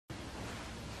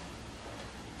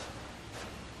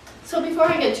So before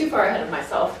I get too far ahead of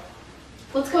myself,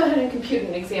 let's go ahead and compute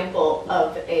an example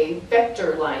of a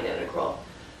vector line integral.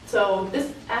 So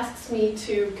this asks me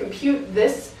to compute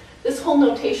this. This whole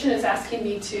notation is asking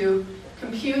me to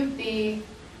compute the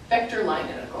vector line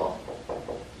integral.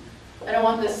 I don't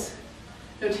want this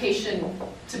notation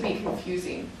to be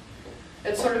confusing.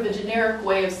 It's sort of a generic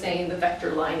way of saying the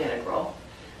vector line integral.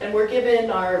 And we're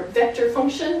given our vector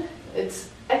function. It's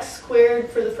x squared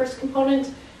for the first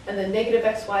component and then negative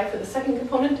xy for the second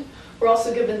component. We're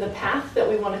also given the path that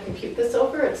we want to compute this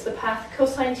over. It's the path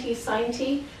cosine t sine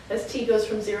t as t goes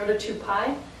from 0 to 2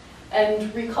 pi.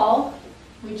 And recall,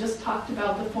 we just talked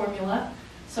about the formula.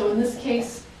 So in this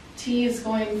case, t is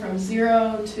going from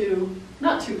 0 to,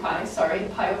 not 2 pi, sorry,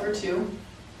 pi over 2.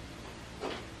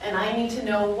 And I need to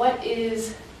know what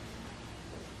is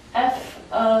f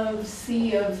of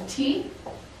c of t.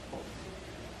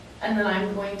 And then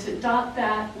I'm going to dot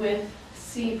that with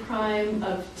c prime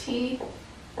of t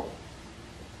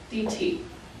dt.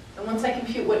 And once I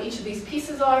compute what each of these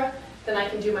pieces are, then I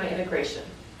can do my integration.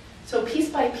 So piece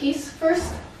by piece,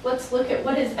 first, let's look at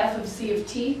what is f of c of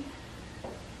t.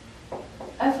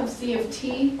 F of c of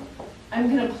t,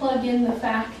 I'm going to plug in the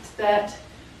fact that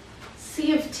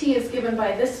c of t is given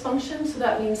by this function, so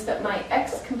that means that my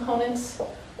x components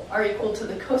are equal to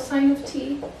the cosine of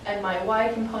t, and my y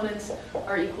components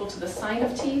are equal to the sine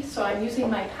of t. So I'm using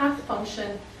my path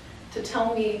function to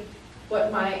tell me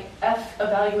what my f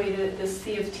evaluated at this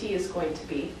c of t is going to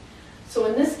be. So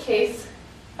in this case,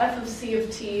 f of c of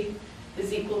t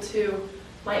is equal to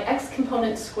my x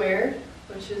component squared,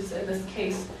 which is in this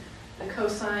case the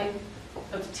cosine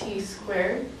of t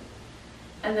squared,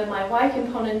 and then my y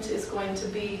component is going to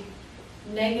be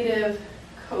negative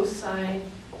cosine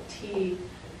t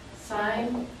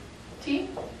sine t.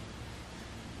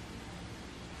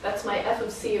 That's my f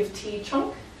of c of t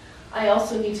chunk. I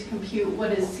also need to compute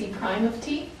what is c prime of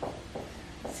t.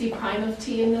 C prime of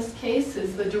t in this case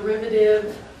is the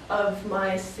derivative of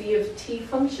my c of t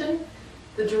function.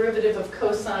 The derivative of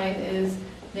cosine is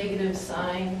negative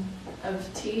sine of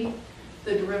t.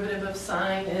 The derivative of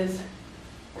sine is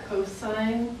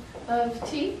cosine of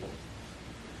t.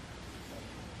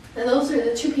 And those are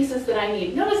the two pieces that I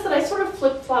need. Notice that I sort of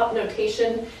flip-flop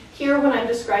notation. Here when I'm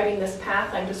describing this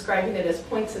path, I'm describing it as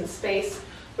points in space.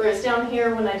 Whereas down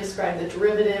here, when I describe the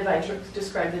derivative, I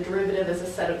describe the derivative as a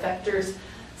set of vectors.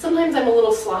 Sometimes I'm a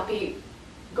little sloppy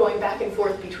going back and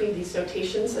forth between these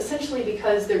notations, essentially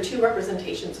because they're two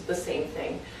representations of the same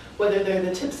thing, whether they're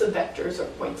the tips of vectors or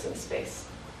points in space.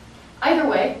 Either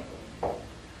way,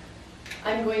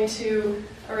 I'm going to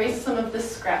erase some of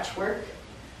this scratch work.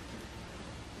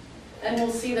 And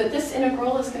we'll see that this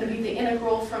integral is going to be the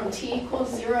integral from t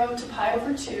equals 0 to pi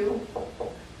over 2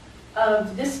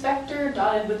 of this vector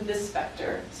dotted with this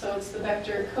vector. So it's the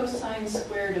vector cosine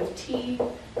squared of t,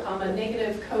 comma,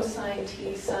 negative cosine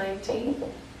t sine t,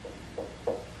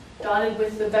 dotted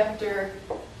with the vector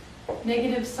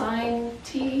negative sine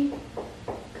t,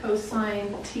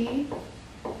 cosine t,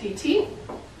 dt.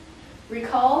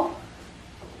 Recall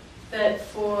that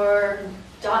for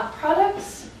dot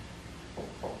products,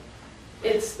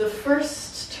 it's the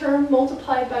first term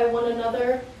multiplied by one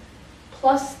another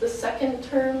plus the second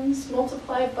terms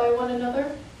multiplied by one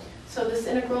another. So this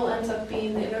integral ends up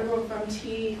being the integral from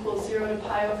t equals 0 to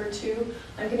pi over 2.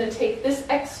 I'm going to take this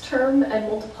x term and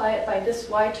multiply it by this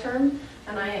y term,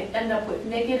 and I end up with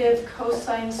negative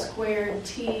cosine squared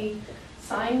t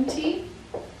sine t.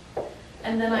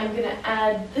 And then I'm going to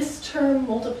add this term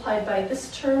multiplied by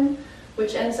this term,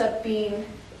 which ends up being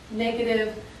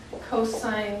negative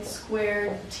cosine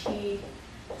squared t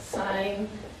sine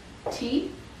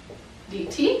t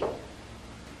dt.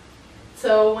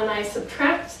 So when I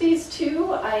subtract these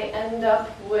two, I end up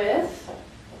with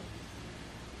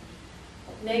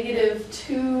negative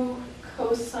 2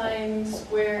 cosine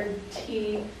squared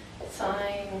t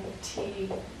sine t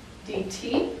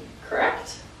dt,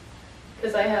 correct?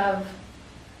 Because I have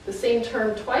the same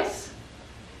term twice.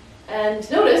 And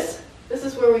notice, this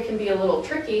is where we can be a little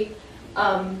tricky.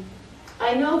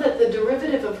 I know that the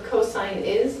derivative of cosine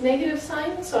is negative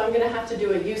sine, so I'm going to have to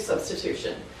do a u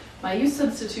substitution. My u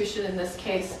substitution in this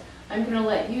case, I'm going to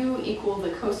let u equal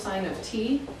the cosine of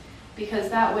t,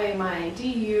 because that way my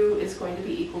du is going to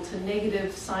be equal to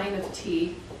negative sine of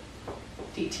t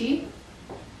dt.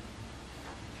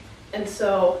 And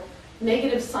so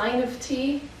negative sine of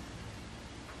t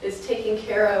is taken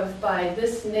care of by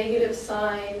this negative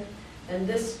sine and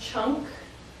this chunk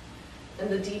and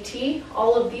the dt.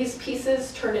 All of these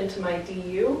pieces turn into my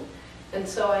du, and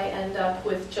so I end up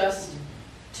with just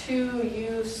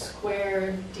 2u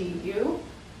squared du.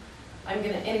 I'm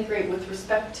going to integrate with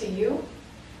respect to u,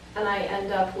 and I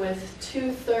end up with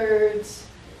 2/3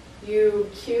 u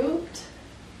cubed.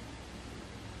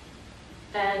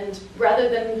 And rather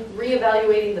than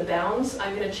reevaluating the bounds,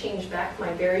 I'm going to change back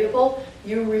my variable.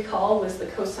 U, recall, was the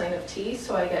cosine of t,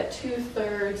 so I get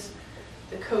 2/3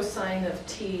 the cosine of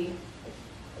t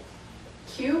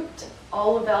cubed,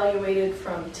 all evaluated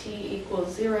from t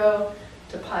equals 0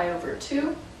 to pi over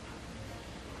 2.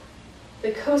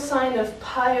 The cosine of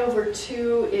pi over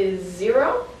 2 is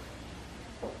 0.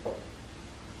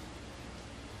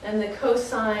 And the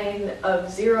cosine of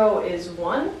 0 is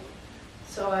 1.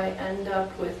 So I end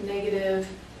up with negative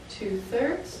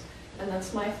 2/3. And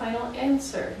that's my final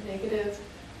answer, negative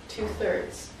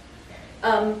 2/3.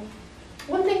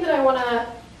 One thing that I want to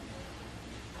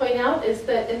point out is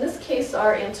that in this case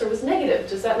our answer was negative.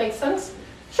 Does that make sense?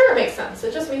 Sure, it makes sense.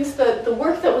 It just means that the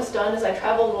work that was done as I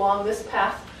traveled along this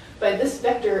path by this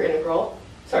vector integral,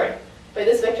 by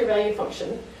this vector value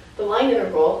function, the line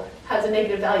integral has a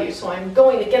negative value, so I'm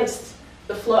going against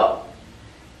the flow.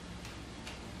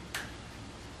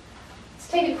 Let's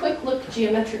take a quick look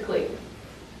geometrically.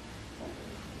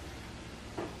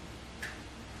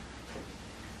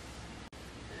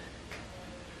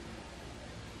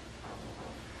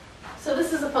 So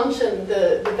this is a function.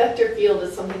 The vector field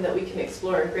is something that we can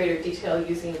explore in greater detail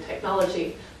using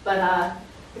technology. But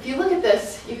if you look at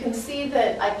this, you can see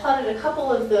that I plotted a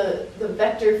couple of the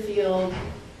vector field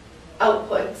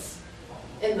outputs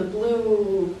in the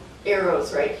blue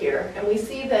arrows right here. And we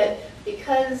see that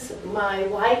because my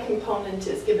y component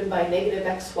is given by negative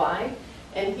xy,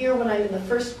 and here when I'm in the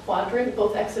first quadrant,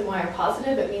 both x and y are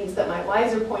positive, it means that my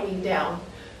y's are pointing down.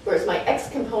 Whereas my x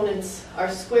components are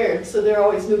squared, so they're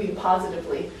always moving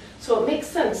positively. So it makes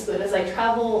sense that as I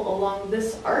travel along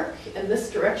this arc in this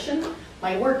direction,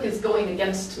 my work is going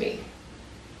against me.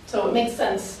 So it makes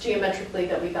sense geometrically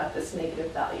that we got this negative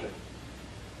value.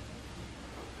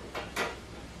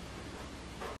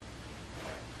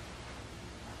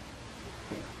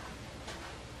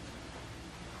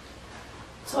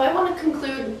 So I want to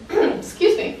conclude,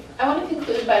 I want to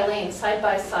conclude by laying side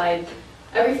by side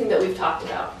everything that we've talked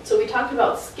about. So we talked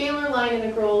about scalar line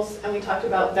integrals and we talked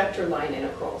about vector line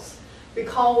integrals.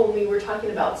 Recall when we were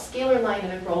talking about scalar line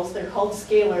integrals, they're called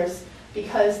scalars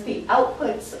because the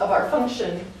outputs of our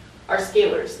function are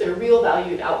scalars. They're real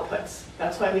valued outputs.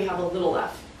 That's why we have a little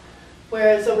f.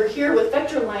 Whereas over here with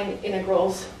vector line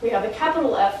integrals, we have a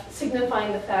capital F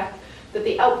signifying the fact that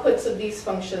the outputs of these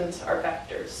functions are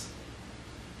vectors.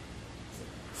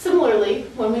 Similarly,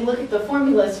 when we look at the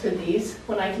formulas for these,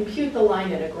 when I compute the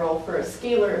line integral for a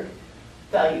scalar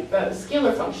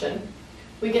function,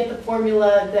 we get the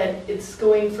formula that it's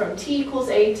going from t equals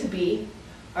a to b,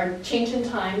 our change in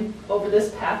time over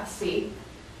this path c,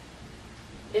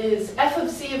 is f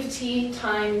of c of t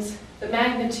times the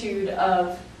magnitude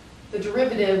of the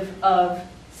derivative of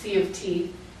c of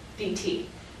t dt.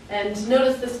 And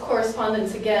notice this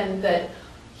correspondence again, that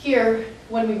here,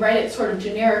 when we write it sort of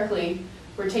generically,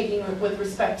 we're taking with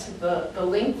respect to the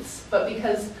lengths, but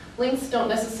because lengths don't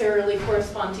necessarily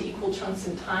correspond to equal chunks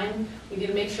in time, we need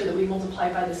to make sure that we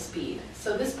multiply by the speed.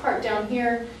 So this part down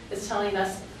here is telling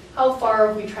us how far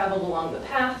have we traveled along the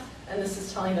path, and this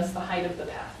is telling us the height of the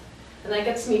path. And that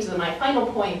gets me to my final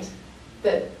point,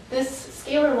 that this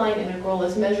scalar line integral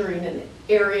is measuring an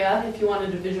area, if you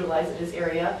wanted to visualize it as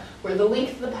area, where the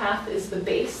length of the path is the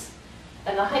base,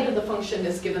 and the height of the function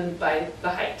is given by the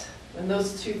height. And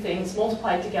those two things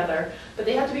multiplied together, but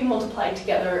they have to be multiplied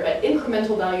together at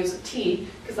incremental values of t,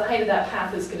 because the height of that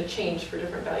path is going to change for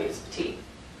different values of t.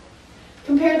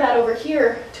 Compare that over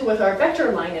here to with our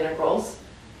vector line integrals.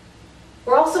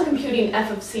 We're also computing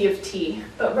f of c of t,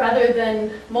 but rather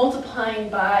than multiplying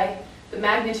by the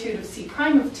magnitude of c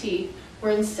prime of t,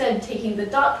 we're instead taking the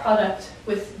dot product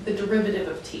with the derivative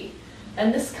of t.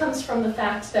 And this comes from the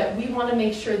fact that we want to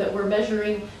make sure that we're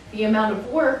measuring the amount of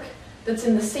work that's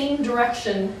in the same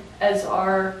direction as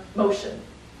our motion.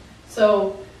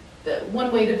 So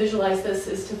one way to visualize this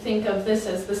is to think of this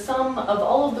as the sum of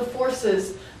all of the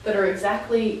forces that are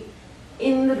exactly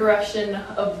in the direction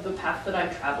of the path that I'm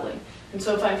traveling. And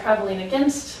so if I'm traveling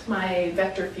against my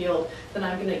vector field, then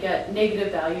I'm going to get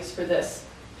negative values for this.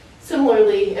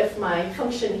 Similarly, if my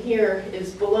function here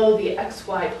is below the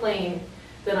xy plane,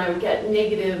 then I would get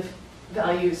negative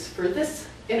values for this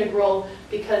integral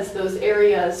because those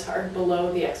areas are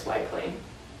below the xy plane.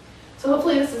 So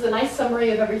hopefully this is a nice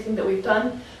summary of everything that we've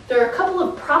done. There are a couple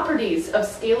of properties of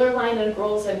scalar line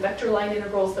integrals and vector line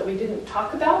integrals that we didn't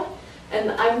talk about,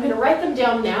 and I'm going to write them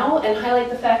down now and highlight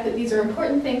the fact that these are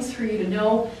important things for you to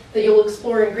know that you'll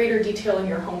explore in greater detail in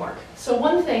your homework. So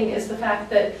one thing is the fact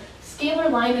that scalar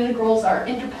line integrals are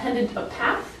independent of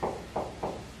path.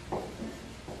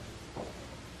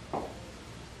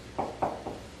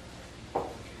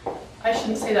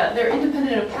 shouldn't say that. They're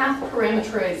independent of path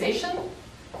parameterization.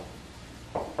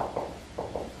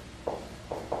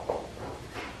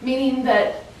 Meaning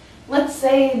that, let's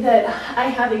say that I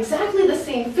have exactly the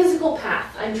same physical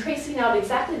path. I'm tracing out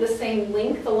exactly the same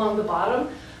length along the bottom,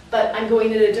 but I'm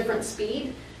going at a different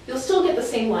speed. You'll still get the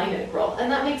same line integral, and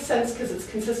that makes sense because it's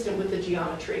consistent with the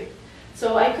geometry.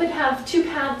 So I could have two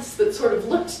paths that sort of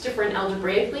looked different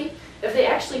algebraically. If they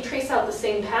actually trace out the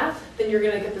same path, then you're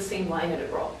going to get the same line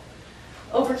integral.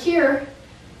 Over here,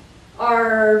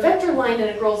 our vector line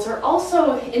integrals are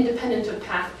also independent of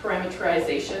path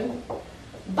parameterization,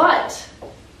 but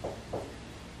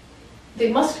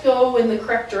they must go in the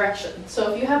correct direction.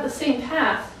 So if you have the same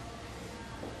path,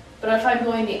 but if I'm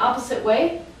going the opposite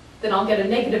way, then I'll get a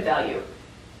negative value.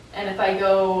 And if I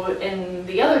go in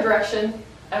the other direction,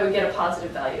 I would get a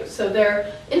positive value. So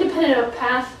they're independent of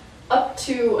path up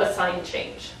to a sign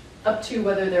change, up to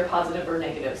whether they're positive or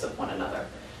negatives of one another.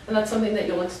 And that's something that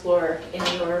you'll explore in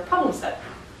your problem set.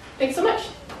 Thanks so much.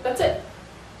 That's it.